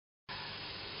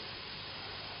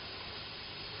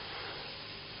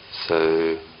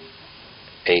So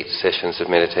 8 sessions of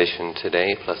meditation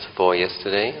today, plus 4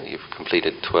 yesterday. You've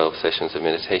completed 12 sessions of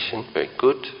meditation. Very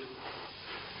good.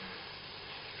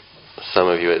 Some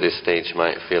of you at this stage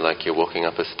might feel like you're walking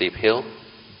up a steep hill,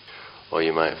 or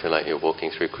you might feel like you're walking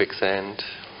through quicksand.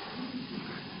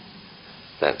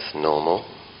 That's normal.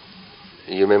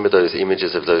 You remember those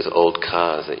images of those old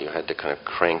cars that you had to kind of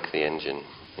crank the engine?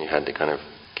 You had to kind of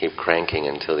keep cranking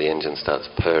until the engine starts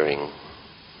purring.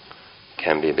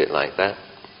 Can be a bit like that.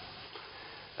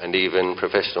 And even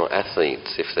professional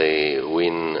athletes, if they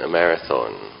win a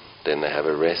marathon, then they have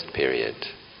a rest period.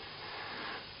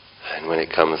 And when it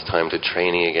comes time to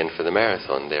training again for the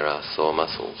marathon, there are sore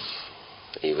muscles,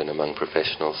 even among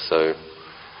professionals. So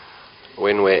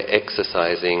when we're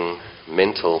exercising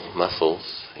mental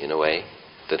muscles, in a way,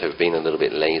 that have been a little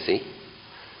bit lazy,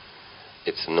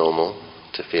 it's normal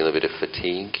to feel a bit of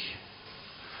fatigue.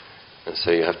 And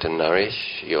so you have to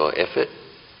nourish your effort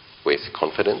with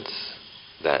confidence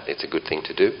that it's a good thing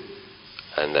to do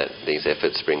and that these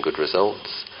efforts bring good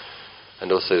results.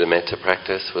 And also the metta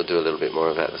practice, we'll do a little bit more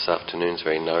of that this afternoon. It's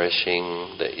very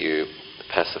nourishing that you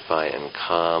pacify and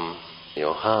calm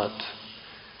your heart.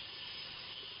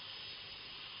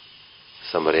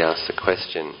 Somebody asked the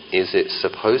question, is it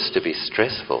supposed to be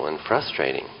stressful and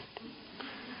frustrating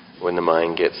when the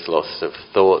mind gets lost of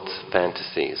thoughts,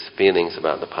 fantasies, feelings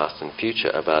about the past and future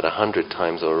about 100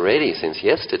 times already since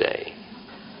yesterday?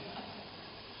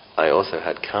 I also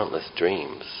had countless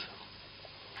dreams.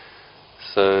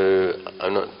 So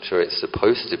I'm not sure it's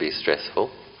supposed to be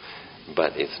stressful,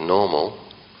 but it's normal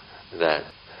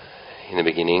that in the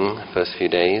beginning, first few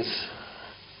days,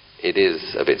 it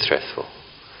is a bit stressful,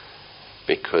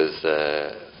 because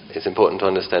it's important to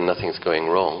understand nothing's going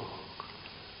wrong.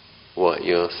 What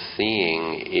you're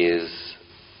seeing is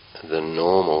the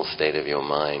normal state of your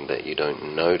mind that you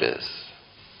don't notice.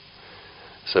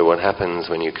 So what happens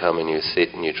when you come and you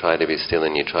sit and you try to be still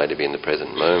and you try to be in the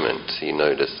present moment, you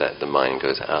notice that the mind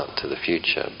goes out to the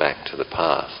future, back to the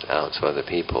past, out to other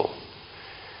people,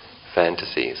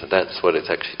 fantasies. That's what it's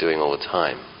actually doing all the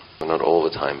time. Well, not all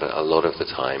the time, but a lot of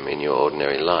the time in your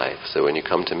ordinary life. So when you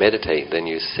come to meditate, then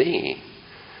you see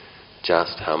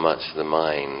just how much the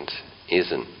mind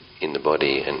isn't in the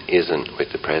body and isn't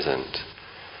with the present,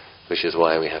 which is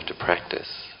why we have to practice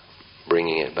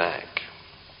bringing it back.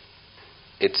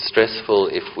 It's stressful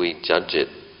if we judge it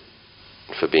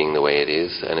for being the way it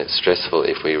is, and it's stressful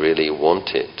if we really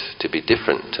want it to be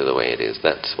different to the way it is.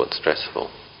 That's what's stressful.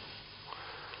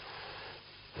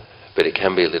 But it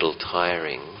can be a little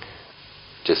tiring.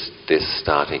 Just this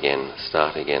start again,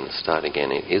 start again, start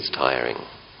again. It is tiring.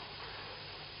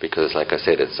 Because like I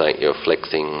said, it's like you're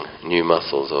flexing new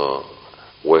muscles or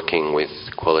working with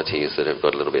qualities that have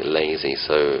got a little bit lazy.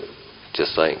 So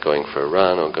just like going for a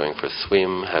run or going for a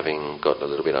swim, having got a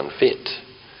little bit unfit,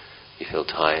 you feel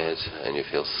tired and you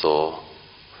feel sore.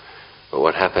 But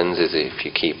what happens is if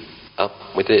you keep up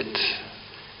with it,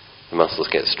 the muscles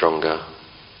get stronger,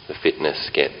 the fitness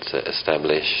gets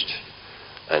established,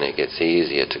 and it gets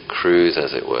easier to cruise,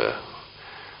 as it were.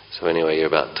 So anyway, you're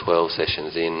about 12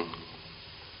 sessions in.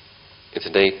 It's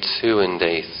day 2 and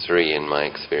day 3 in my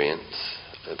experience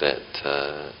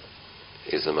that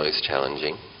is the most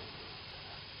challenging.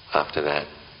 After that,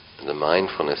 the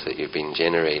mindfulness that you've been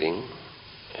generating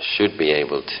should be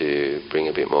able to bring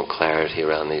a bit more clarity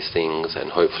around these things,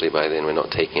 and hopefully by then we're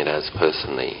not taking it as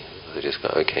personally. We just go,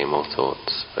 okay, more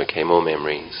thoughts, okay, more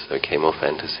memories, okay, more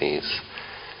fantasies,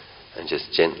 and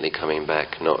just gently coming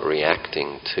back, not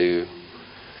reacting to,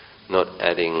 not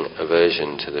adding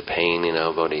aversion to the pain in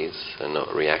our bodies, and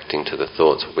not reacting to the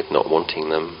thoughts with not wanting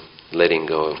them, letting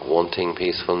go of wanting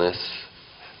peacefulness,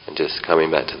 and just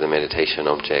coming back to the meditation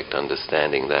object,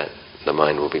 understanding that the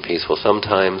mind will be peaceful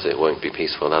sometimes, it won't be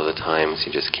peaceful other times.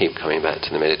 You just keep coming back to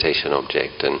the meditation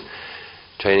object and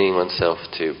training oneself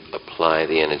to apply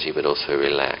the energy but also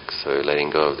relax. So letting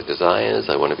go of the desires.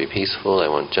 I want to be peaceful, I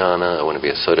want jhana, I want to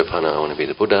be a sotapanna, I want to be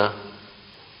the Buddha.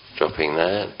 Dropping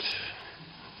that.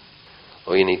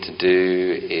 All you need to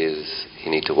do is you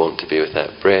need to want to be with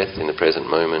that breath in the present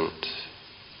moment.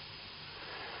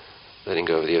 Letting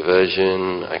go of the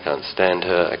aversion. I can't stand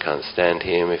her, I can't stand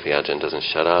him. If the Ajahn doesn't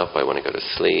shut up, I want to go to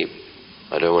sleep.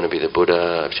 I don't want to be the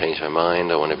Buddha, I've changed my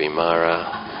mind, I want to be Mara.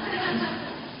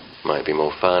 Might be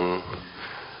more fun.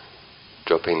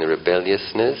 Dropping the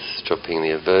rebelliousness, dropping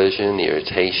the aversion, the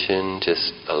irritation,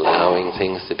 just allowing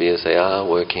things to be as they are,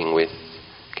 working with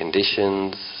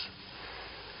conditions.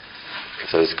 If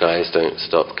those guys don't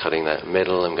stop cutting that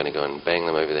metal, I'm going to go and bang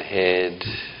them over the head,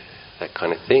 that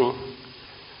kind of thing.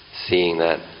 Seeing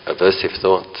that aversive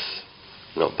thoughts,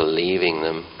 not believing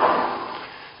them,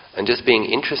 And just being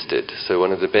interested. So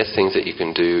one of the best things that you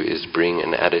can do is bring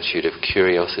an attitude of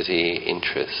curiosity,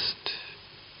 interest.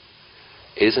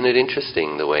 Isn't it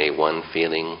interesting the way one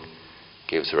feeling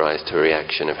gives rise to a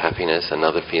reaction of happiness,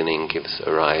 another feeling gives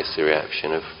rise to a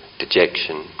reaction of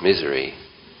dejection, misery?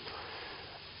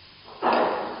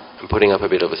 And putting up a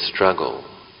bit of a struggle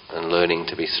and learning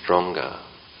to be stronger.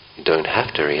 You don't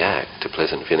have to react to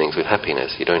pleasant feelings with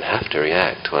happiness. You don't have to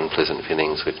react to unpleasant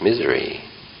feelings with misery.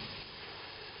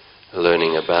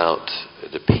 Learning about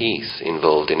the peace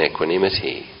involved in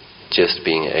equanimity, just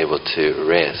being able to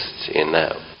rest in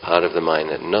that part of the mind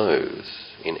that knows,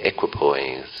 in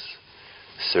equipoise,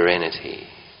 serenity.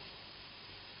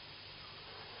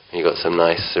 And you've got some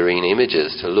nice serene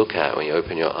images to look at when you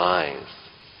open your eyes.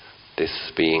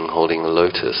 This being holding the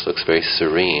lotus looks very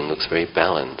serene, looks very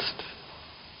balanced.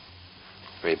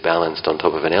 Very balanced on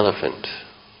top of an elephant.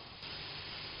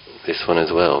 This one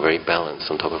as well, very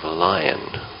balanced on top of a lion.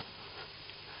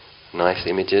 Nice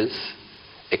images,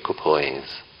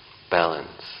 equipoise,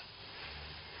 balance.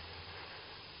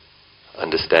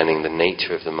 Understanding the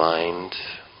nature of the mind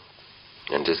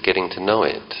and just getting to know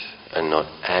it and not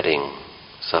adding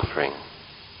suffering.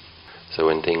 So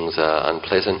when things are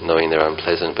unpleasant, knowing they're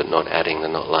unpleasant but not adding the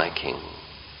not liking.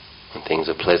 When things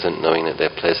are pleasant, knowing that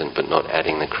they're pleasant but not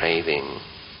adding the craving.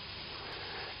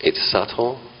 It's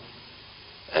subtle,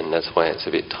 and that's why it's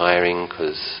a bit tiring,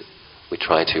 because we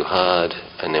try too hard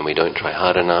and then we don't try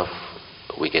hard enough.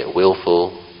 We get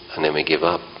willful and then we give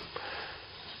up.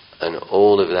 And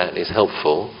all of that is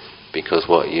helpful, because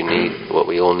what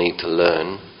we all need to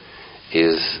learn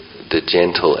is the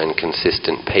gentle and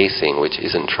consistent pacing, which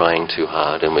isn't trying too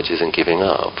hard and which isn't giving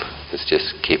up. It's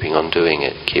just keeping on doing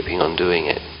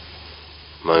it,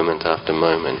 moment after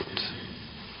moment.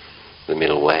 The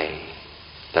middle way.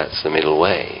 That's the middle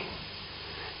way.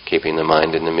 Keeping the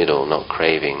mind in the middle, not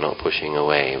craving, not pushing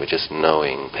away. We're just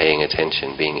knowing, paying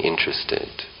attention, being interested.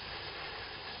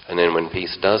 And then when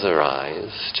peace does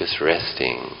arise, just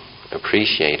resting,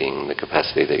 appreciating the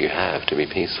capacity that you have to be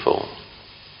peaceful.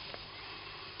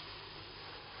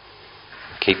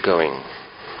 Keep going.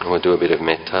 And we'll do a bit of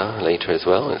metta later as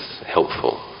well. It's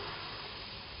helpful.